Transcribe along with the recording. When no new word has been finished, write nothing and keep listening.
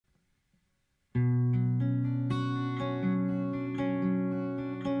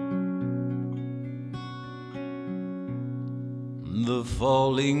The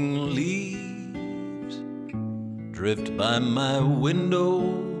falling leaves drift by my window,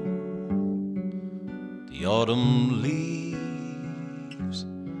 the autumn leaves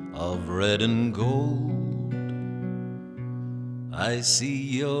of red and gold. I see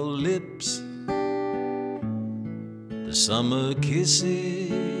your lips, the summer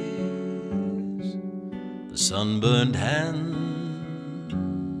kisses, the sunburned hands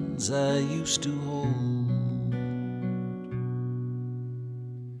I used to hold.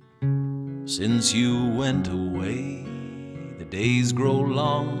 Since you went away, the days grow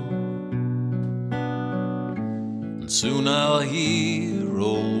long, and soon I'll hear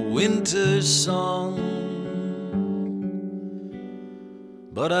old winter's song.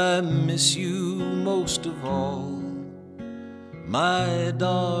 But I miss you most of all, my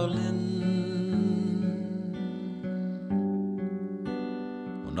darling,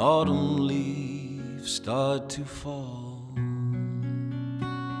 when autumn leaves start to fall.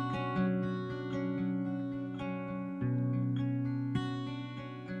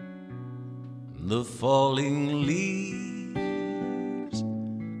 The falling leaves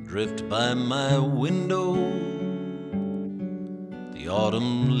drift by my window, the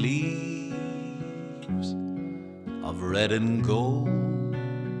autumn leaves of red and gold.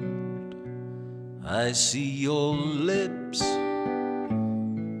 I see your lips,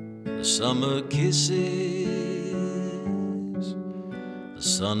 the summer kisses, the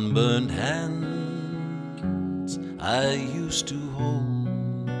sunburned hands I used to hold.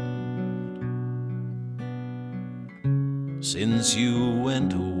 Since you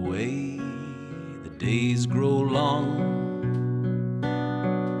went away, the days grow long,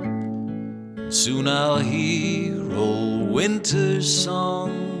 and soon I'll hear old winter's song.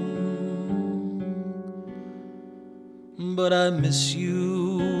 But I miss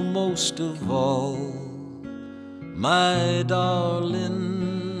you most of all, my darling,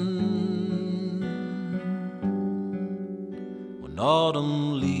 when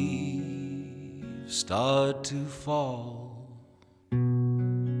autumn leaves start to fall.